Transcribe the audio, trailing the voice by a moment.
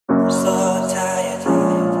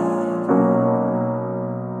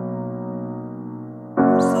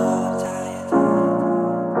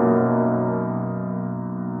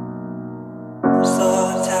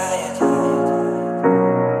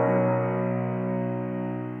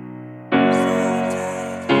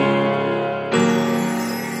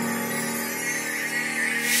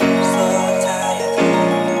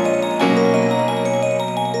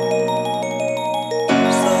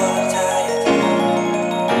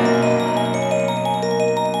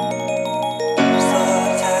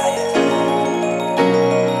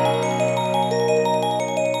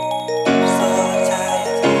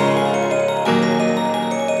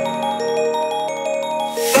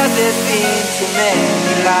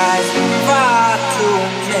many lies, far too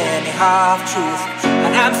many half-truths.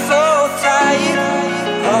 And I'm so tired,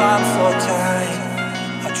 oh I'm so tired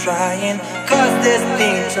of trying, cause there's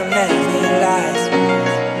been too many lies,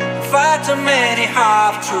 far too many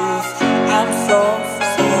half-truths. I'm so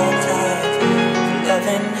tired of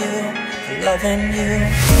loving you, loving you,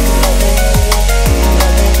 loving you.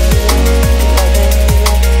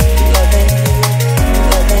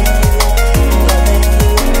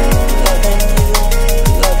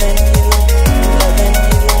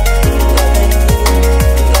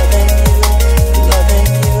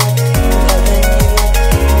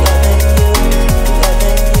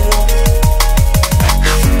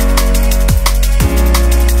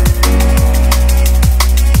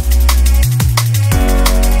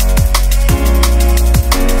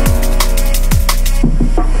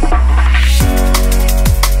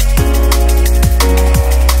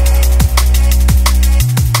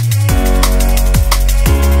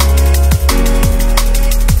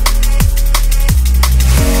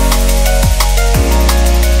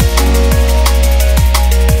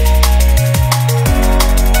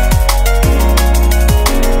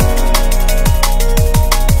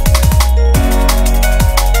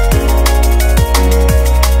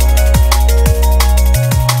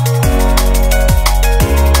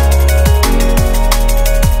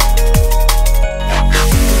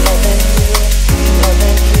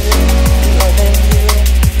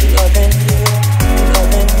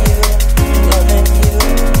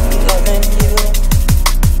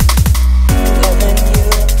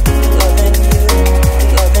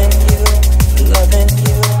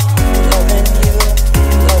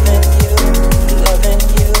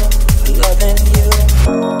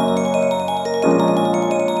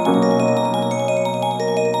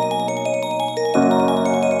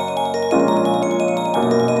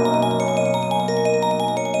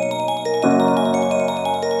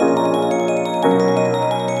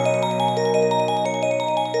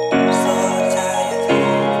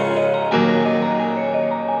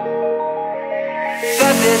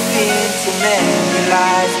 There's been too many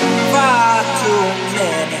lies, far too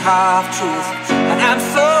many half-truths. And I'm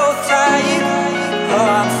so tired, oh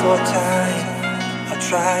I'm so tired of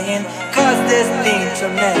trying, cause there's been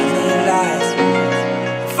too many lies,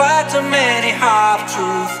 far too many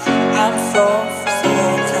half-truths. I'm so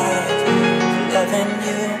tired of loving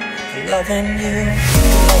you, loving you,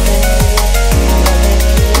 loving you.